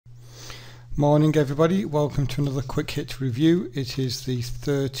Morning everybody, welcome to another quick hit review. It is the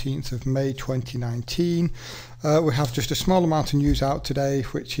 13th of May 2019. We have just a small amount of news out today,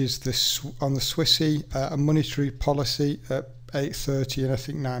 which is this on the Swissy, a monetary policy at 8:30 and I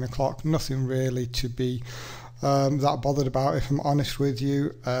think 9 o'clock. Nothing really to be that bothered about, if I'm honest with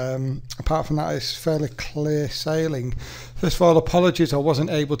you. Apart from that, it's fairly clear sailing. First of all, apologies I wasn't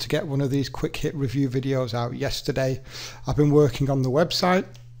able to get one of these quick hit review videos out yesterday. I've been working on the website.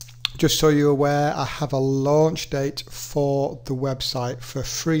 Just so you're aware, I have a launch date for the website for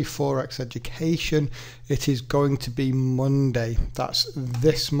free Forex education. It is going to be Monday. That's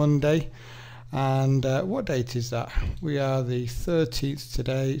this Monday. And what date is that? We are the 13th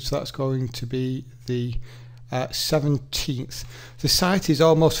today, so that's going to be the 17th. The site is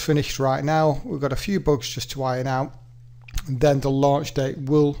almost finished right now. We've got a few bugs just to iron out. Then the launch date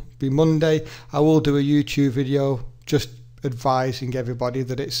will be Monday. I will do a YouTube video just advising everybody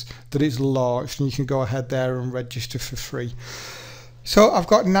that it's launched, and you can go ahead there and register for free. So I've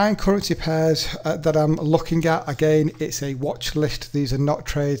got 9 currency pairs that I'm looking at. Again, it's a watch list. These are not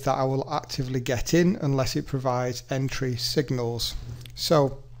trades that I will actively get in unless it provides entry signals.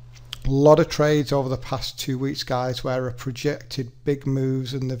 So a lot of trades over the past 2 weeks, guys, where I projected big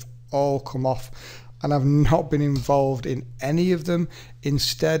moves and they've all come off, and I've not been involved in any of them.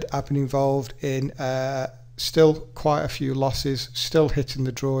 Instead, I've been involved in still quite a few losses, still hitting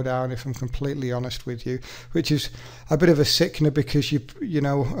the drawdown, if I'm completely honest with you, which is a bit of a sickener, because you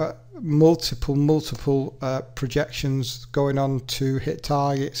know multiple projections going on to hit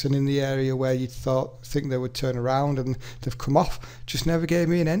targets, and in the area where you think they would turn around and they've come off, just never gave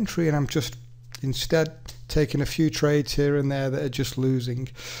me an entry, and I'm just instead taking a few trades here and there that are just losing.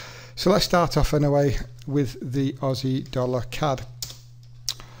 So let's start off anyway with the Aussie dollar CAD.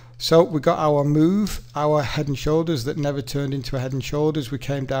 So we got our move, our head and shoulders that never turned into a head and shoulders. We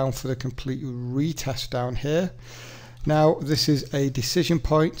came down for the complete retest down here. Now this is a decision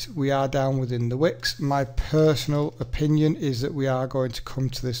point. We are down within the wicks. My personal opinion is that we are going to come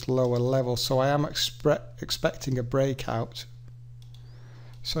to this lower level. So I am expecting a breakout.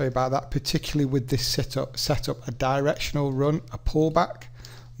 Sorry about that, particularly with this setup, a directional run, a pullback.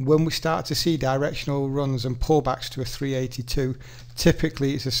 When we start to see directional runs and pullbacks to a 382,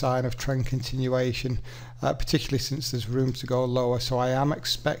 typically it's a sign of trend continuation, particularly since there's room to go lower. So I am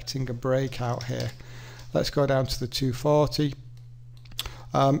expecting a breakout here. Let's go down to the 240.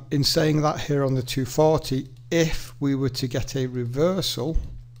 In saying that, here on the 240, if we were to get a reversal,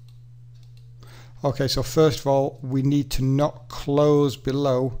 okay, so first of all, we need to not close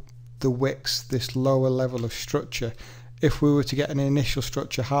below the wicks, this lower level of structure. If we were to get an initial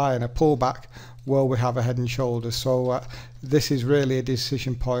structure high and a pullback, well, we have a head and shoulders. So this is really a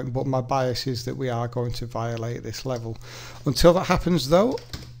decision point, but my bias is that we are going to violate this level. Until that happens though,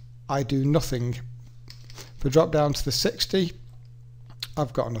 I do nothing. If we drop down to the 60,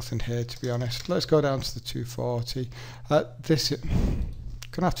 I've got nothing here, to be honest. Let's go down to the 240.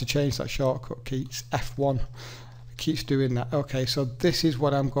 Gonna have to change that shortcut key. It's F1. It keeps doing that. Okay, so this is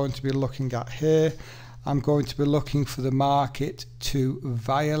what I'm going to be looking at here. I'm going to be looking for the market to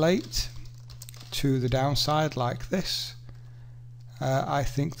violate to the downside like this. I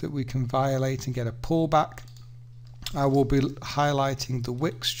think that we can violate and get a pullback. I will be highlighting the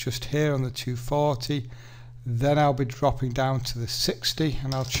wicks just here on the 240. Then I'll be dropping down to the 60,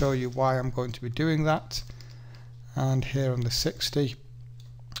 and I'll show you why I'm going to be doing that. And here on the 60,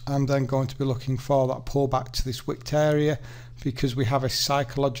 I'm then going to be looking for that pullback to this wicked area, because we have a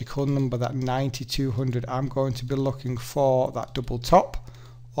psychological number, that 9200. I'm going to be looking for that double top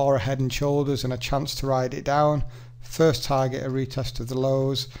or a head and shoulders and a chance to ride it down. First target, a retest of the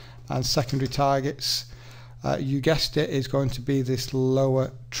lows, and secondary targets, you guessed it, is going to be this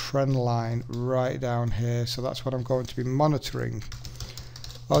lower trend line right down here. So that's what I'm going to be monitoring.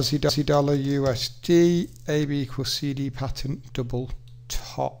 Aussie dollar USD, AB equals CD pattern, double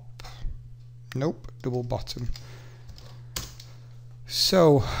top. Nope, double bottom.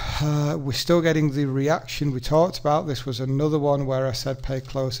 So we're still getting the reaction we talked about. This was another one where I said pay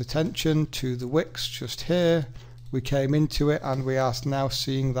close attention to the wicks just here. We came into it and we are now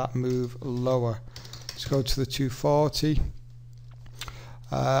seeing that move lower. Let's go to the 240.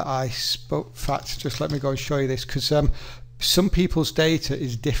 In fact, just let me go and show you this, because some people's data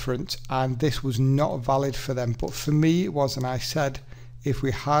is different and this was not valid for them, but for me it was. And I said, if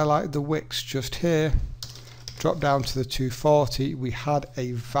we highlight the wicks just here, drop down to the 240, we had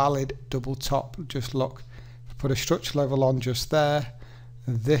a valid double top. Just look, put a structure level on just there,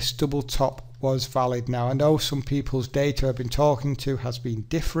 this double top was valid. Now I know some people's data I've been talking to has been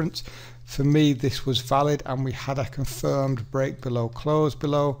different. For me, this was valid, and we had a confirmed break below, close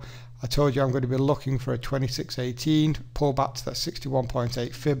below. I told you I'm going to be looking for a 2618, pull back to that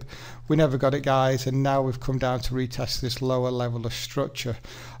 61.8 fib. We never got it, guys, and now we've come down to retest this lower level of structure.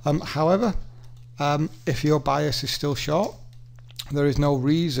 However, if your bias is still short, there is no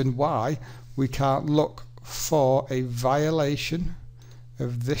reason why we can't look for a violation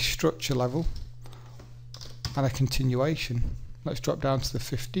of this structure level and a continuation. Let's drop down to the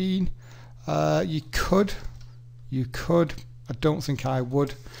 15. You could, I don't think I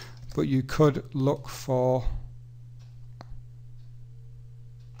would, but you could look for,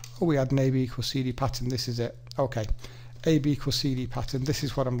 oh, we had an AB equals CD pattern. This is it. Okay, AB equals CD pattern. This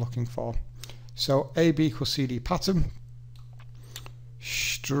is what I'm looking for. So AB equals CD pattern,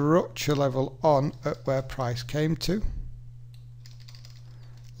 structure level on at where price came to.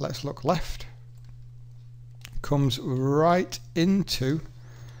 Let's look left. Comes right into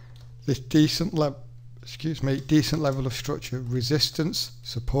this decent level of structure, resistance,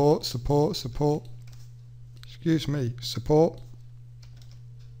 support, support, support,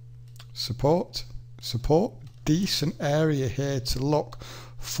 support, decent area here to look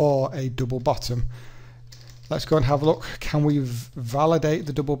for a double bottom. Let's go and have a look. Can we validate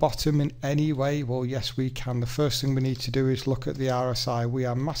the double bottom in any way? Well, yes, we can. The first thing we need to do is look at the RSI. We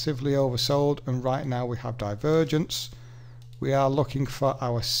are massively oversold, and right now we have divergence. We are looking for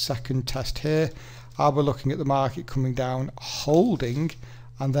our second test here. I'll be looking at the market coming down, holding,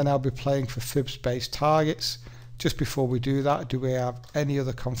 and then I'll be playing for fibs-based targets. Just before we do that, do we have any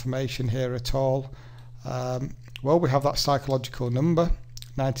other confirmation here at all? Well, we have that psychological number,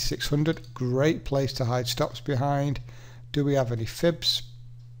 9600, great place to hide stops behind. Do we have any fibs?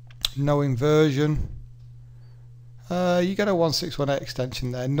 No inversion. You get a 1618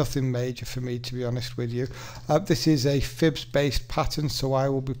 extension there, nothing major for me, to be honest with you. This is a fibs based pattern, so I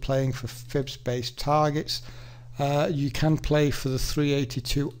will be playing for fibs based targets. You can play for the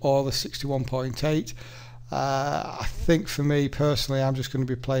 382 or the 61.8. I think for me personally, I'm just going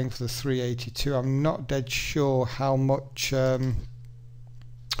to be playing for the 382. I'm not dead sure how much,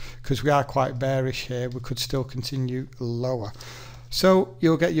 because we are quite bearish here, we could still continue lower. So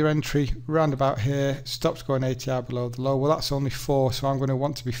you'll get your entry round about here, stops going ATR below the low. Well, that's only 4, so I'm going to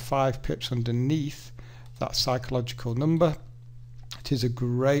want to be 5 pips underneath that psychological number. It is a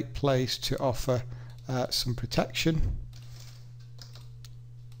great place to offer some protection.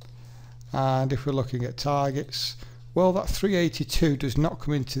 And if we're looking at targets, well, that 382 does not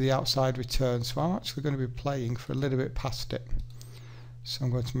come into the outside return, so I'm actually going to be playing for a little bit past it. So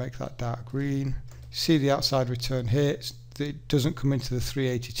I'm going to make that dark green. See the outside return here. It doesn't come into the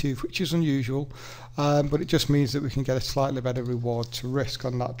 382, which is unusual, but it just means that we can get a slightly better reward to risk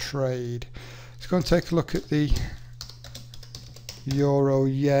on that trade. Let's go and take a look at the Euro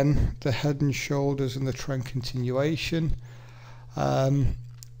Yen, the head and shoulders and the trend continuation.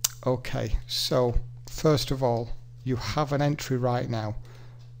 Okay, so first of all, you have an entry right now.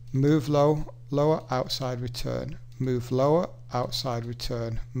 Move low, lower, outside return. Move lower, outside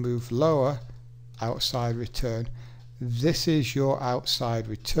return. Move lower, outside return. This is your outside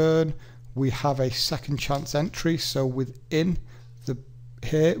return. We have a second chance entry, so within the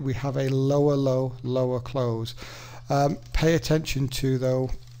here we have a lower low, lower close. Pay attention to, though,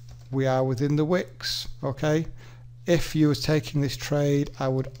 we are within the wicks. Okay, if you were taking this trade, I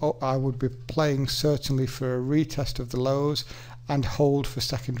would be playing certainly for a retest of the lows and hold for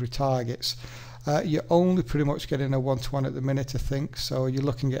secondary targets. You're only pretty much getting a 1-to-1 at the minute, I think, so you're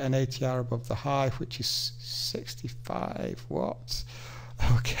looking at an ATR above the high, which is 65 watts.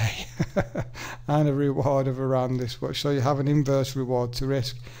 Okay, and a reward of around this much, so you have an inverse reward to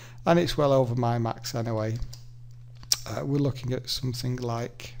risk, and it's well over my max anyway. We're looking at something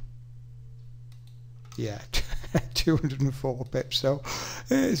like, yeah, 204 pips, so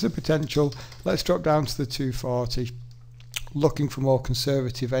it's a potential. Let's drop down to the 240. Looking for more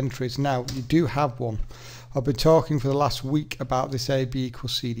conservative entries. Now, you do have one. I've been talking for the last week about this AB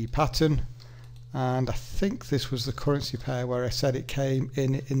equals CD pattern, and I think this was the currency pair where I said it came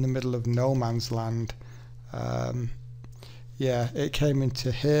in the middle of no man's land. Yeah, it came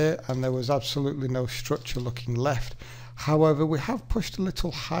into here and there was absolutely no structure looking left. However, we have pushed a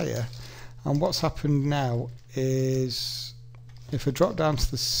little higher, and what's happened now is, if I drop down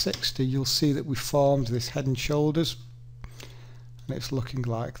to the 60, you'll see that we formed this head and shoulders, and it's looking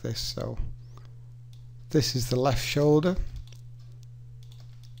like this. So this is the left shoulder.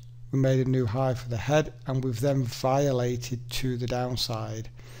 We made a new high for the head, and we've then violated to the downside.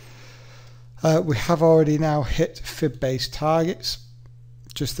 We have already now hit fib based targets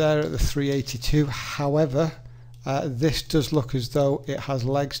just there at the 382. However, This does look as though it has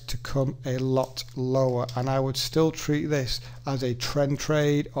legs to come a lot lower, and I would still treat this as a trend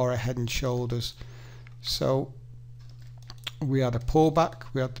trade or a head and shoulders. So we had a pullback,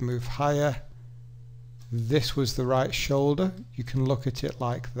 we had to move higher. This was the right shoulder, you can look at it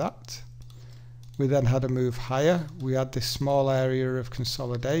like that. We then had a move higher, we had this small area of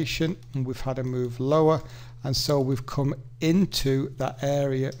consolidation, and we've had a move lower, and so we've come into that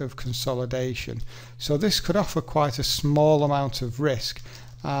area of consolidation. So this could offer quite a small amount of risk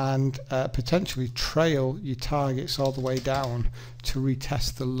and potentially trail your targets all the way down to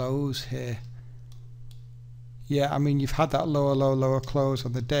retest the lows here. Yeah, I mean, you've had that lower close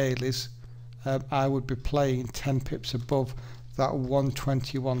on the dailies. I would be playing 10 pips above that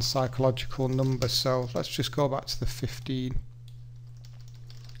 121 psychological number. So let's just go back to the 15.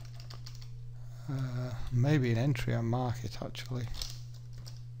 Maybe an entry on market actually.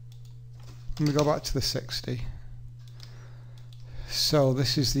 Let me go back to the 60. So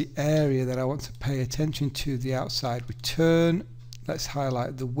this is the area that I want to pay attention to, the outside return. Let's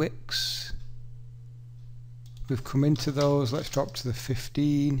highlight the wicks. We've come into those. Let's drop to the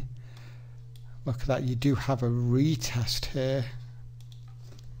 15. Look at that, you do have a retest here,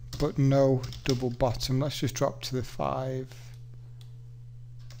 but no double bottom. Let's just drop to the 5.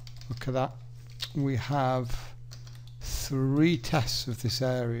 Look at that. We have 3 tests of this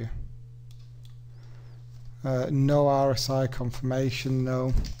area. No RSI confirmation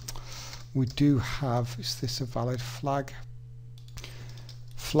though. We do have, is this a valid flag?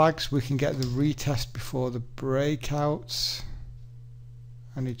 Flags, we can get the retest before the breakouts.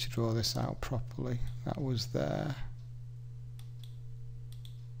 I need to draw this out properly. That was there.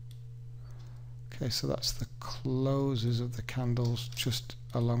 Okay, so that's the closes of the candles just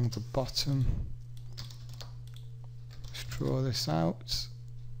along the bottom. Let's draw this out.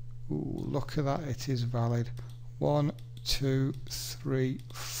 Ooh, look at that, it is valid. 1, 2, 3,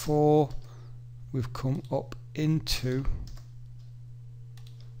 4. We've come up into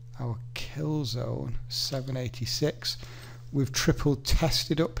our kill zone, 786. We've triple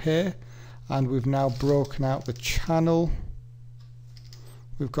tested up here, and we've now broken out the channel.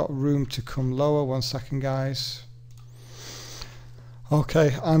 We've got room to come lower. 1 second, guys.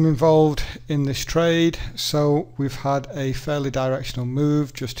 Okay, I'm involved in this trade, so we've had a fairly directional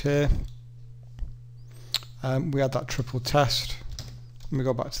move just here. We had that triple test. Let me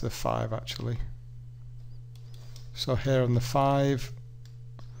go back to the 5 actually. So here on the 5,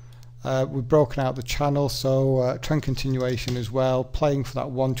 we've broken out the channel, so trend continuation as well, playing for that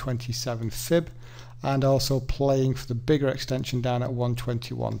 127 fib, and also playing for the bigger extension down at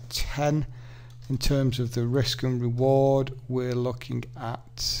 121.10. In terms of the risk and reward, we're looking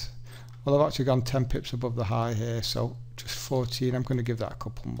at, well, I've actually gone 10 pips above the high here, so just 14. I'm going to give that a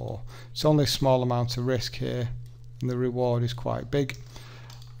couple more. It's only a small amount of risk here, and the reward is quite big.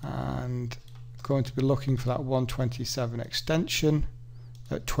 And going to be looking for that 127 extension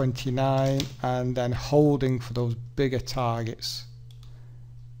at 29, and then holding for those bigger targets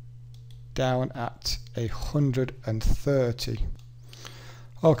down at 130.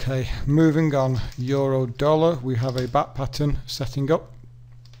 Okay, moving on. Euro dollar, we have a back pattern setting up.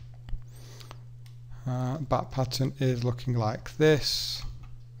 Back pattern is looking like this: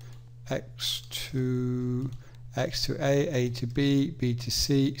 X to A to B, B to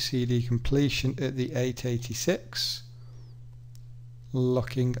C, CD completion at the 886.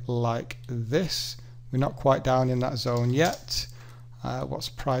 Looking like this. We're not quite down in that zone yet. What's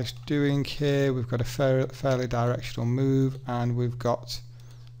price doing here? We've got a fairly directional move, and we've got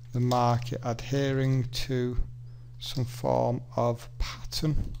the market adhering to some form of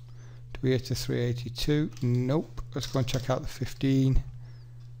pattern. Do we hit a 382? Nope. Let's go and check out the 15.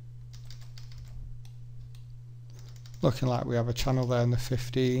 Looking like we have a channel there in the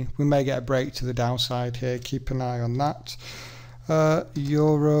 15. We may get a break to the downside here. Keep an eye on that.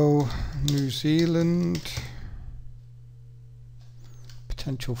 Euro, New Zealand,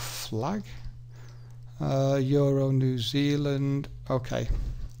 potential flag. Euro, New Zealand. Okay.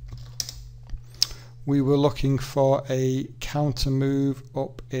 We were looking for a counter move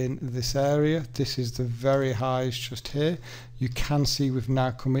up in this area. This is the very highs just here. You can see we've now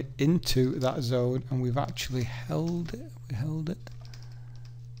come into that zone, and we've actually held it. We held it.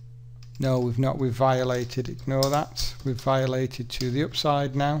 No, we've not. We've violated. Ignore that. We've violated to the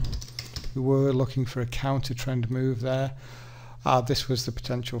upside now. We were looking for a counter trend move there. This was the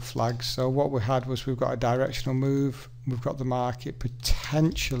potential flag. So what we had was, we've got a directional move. We've got the market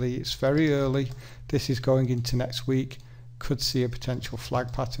potentially, it's very early, this is going into next week, could see a potential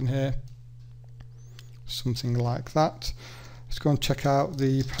flag pattern here, something like that. Let's go and check out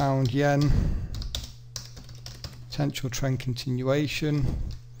the pound yen. potential trend continuation.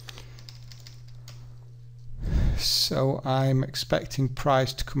 So I'm expecting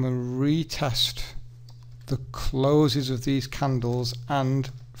price to come and retest the closes of these candles and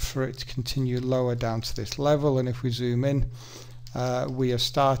for it to continue lower down to this level. And if we zoom in, we have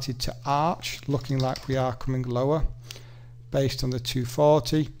started to arch, looking like we are coming lower based on the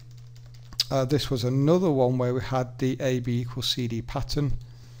 240. This was another one where we had the AB equals CD pattern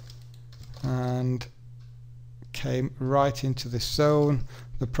and came right into this zone.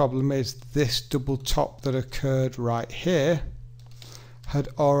 The problem is this double top that occurred right here had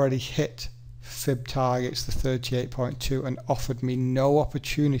already hit fib targets, the 38.2, and offered me no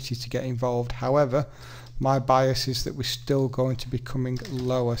opportunity to get involved. However, my bias is that we're still going to be coming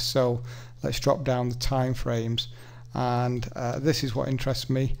lower. So let's drop down the time frames, and this is what interests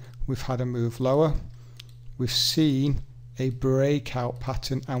me. We've had a move lower, we've seen a breakout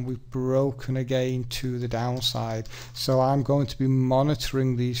pattern, and we've broken again to the downside. So I'm going to be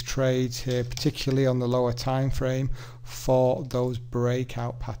monitoring these trades here, particularly on the lower time frame, for those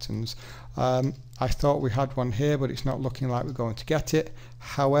breakout patterns. I thought we had one here, but it's not looking like we're going to get it.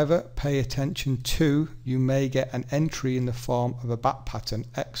 However, pay attention to, you may get an entry in the form of a back pattern,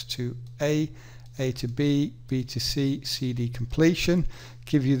 X to A to B, B to C, CD completion,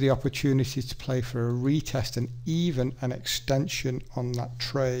 give you the opportunity to play for a retest and even an extension on that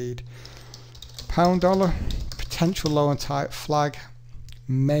trade. Pound dollar, potential low and tight flag,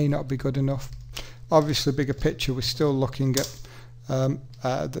 may not be good enough. Obviously, bigger picture, we're still looking at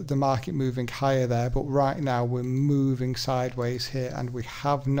the market moving higher there, but right now we're moving sideways here and we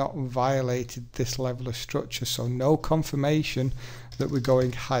have not violated this level of structure, so no confirmation that we're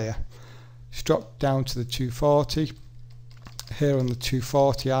going higher. Let's drop down to the 240. Here on the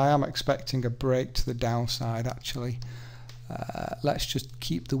 240 I am expecting a break to the downside actually. Let's just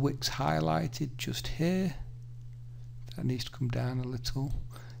keep the wicks highlighted just here. That needs to come down a little.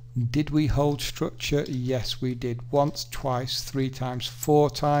 Did we hold structure? Yes, we did. Once, twice, 3 times, 4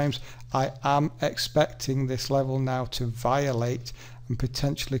 times. I am expecting this level now to violate and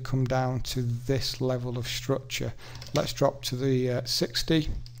potentially come down to this level of structure. Let's drop to the 60.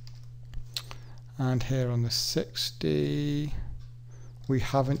 And here on the 60, we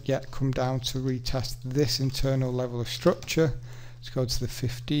haven't yet come down to retest this internal level of structure. Let's go to the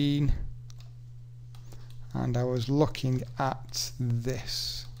 15. And I was looking at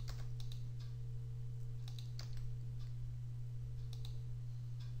this.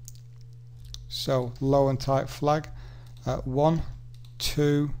 So low and tight flag. 1,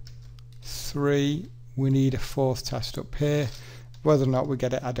 2, 3. We need a 4th test up here. Whether or not we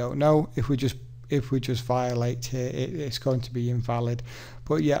get it, I don't know. If we just violate here, it's going to be invalid.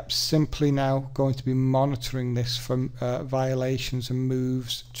 But yeah, simply now going to be monitoring this from violations and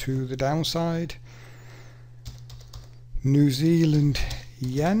moves to the downside. New Zealand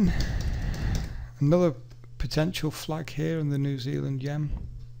yen, another potential flag here in the New Zealand yen.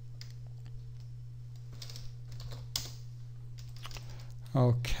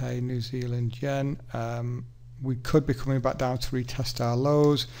 Okay, New Zealand yen. We could be coming back down to retest our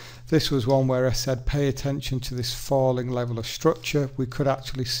lows. This was one where I said pay attention to this falling level of structure. We could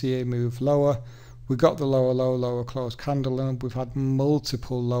actually see a move lower. We got the lower low, lower close candle, and we've had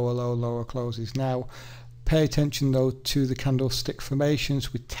multiple lower low, lower closes now. Pay attention though to the candlestick formations.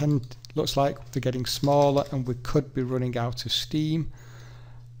 Looks like they're getting smaller and we could be running out of steam.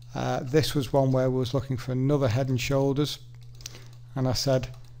 This was one where we was looking for another head and shoulders, and I said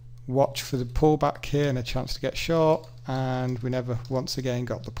watch for the pullback here and a chance to get short, and we never once again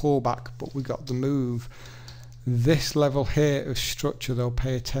got the pullback, but we got the move. This level here of structure though,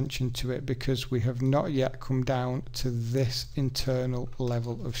 pay attention to it because we have not yet come down to this internal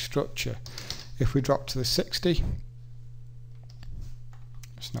level of structure. If we drop to the 60,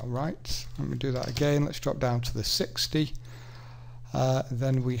 it's not right. Let me do that again. Let's drop down to the 60.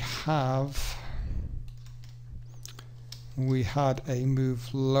 Then we had a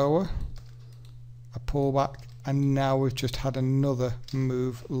move lower, a pullback, and now we've just had another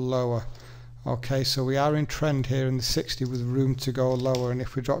move lower. Okay, so we are in trend here in the 60 with room to go lower, and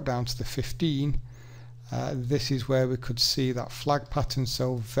if we drop down to the 15, this is where we could see that flag pattern,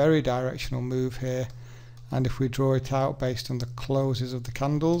 so very directional move here. And if we draw it out based on the closes of the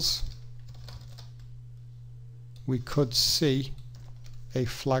candles, we could see a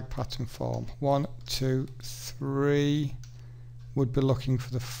flag pattern form. 1, 2, 3. Would be looking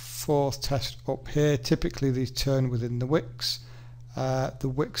for the 4th test up here. Typically these turn within the wicks. The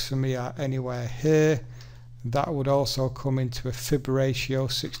wicks for me are anywhere here. That would also come into a fib ratio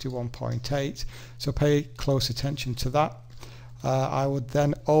 61.8, so pay close attention to that. I would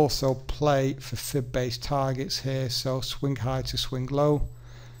then also play for fib based targets here, so swing high to swing low.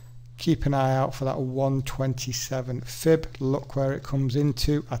 Keep an eye out for that 127 fib. Look where it comes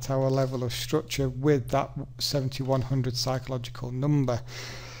into at our level of structure with that 7100 psychological number.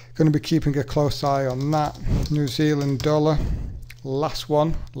 Going to be keeping a close eye on that. New Zealand dollar, last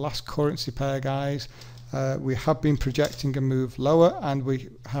currency pair, guys. We have been projecting a move lower, and we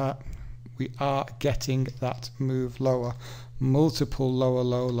are getting that move lower. Multiple lower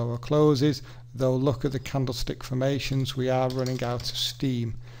low, lower closes, though look at the candlestick formations, we are running out of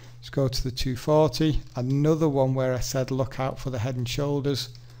steam. Let's go to the 240, another one where I said look out for the head and shoulders,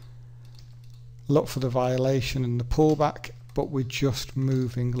 look for the violation and the pullback, but we're just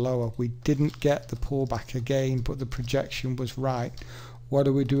moving lower. We didn't get the pullback again, but the projection was right. What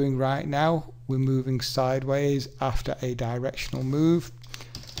are we doing right now? We're moving sideways after a directional move.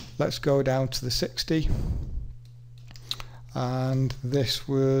 Let's go down to the 60. And this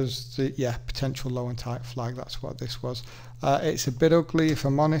was the potential low and tight flag. That's what this was. It's a bit ugly if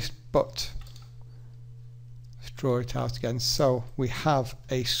I'm honest, but let's draw it out again. So we have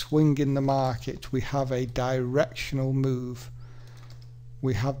a swing in the market, we have a directional move,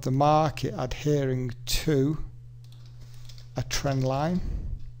 we have the market adhering to a trend line.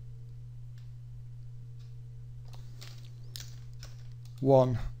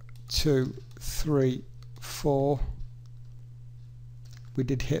 One, two, three, four. We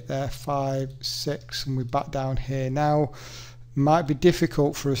did hit there 5, 6, and we're back down here now. Might be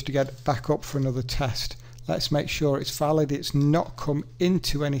difficult for us to get back up for another test. Let's make sure it's valid. It's not come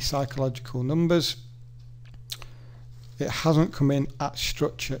into any psychological numbers. It hasn't come in at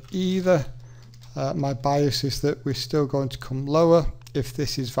structure either. My bias is that we're still going to come lower. If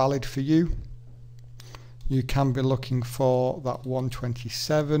this is valid for you, you can be looking for that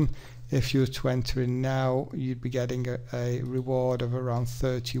 127. If you were to enter in now, you'd be getting a reward of around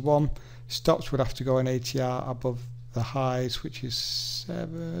 31. Stops would have to go in ATR above the highs, which is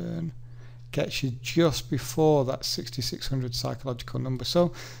 7. Gets you just before that 6600 psychological number.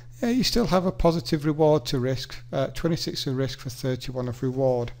 So yeah, you still have a positive reward to risk. 26 of risk for 31 of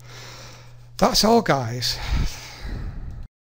reward. That's all, guys.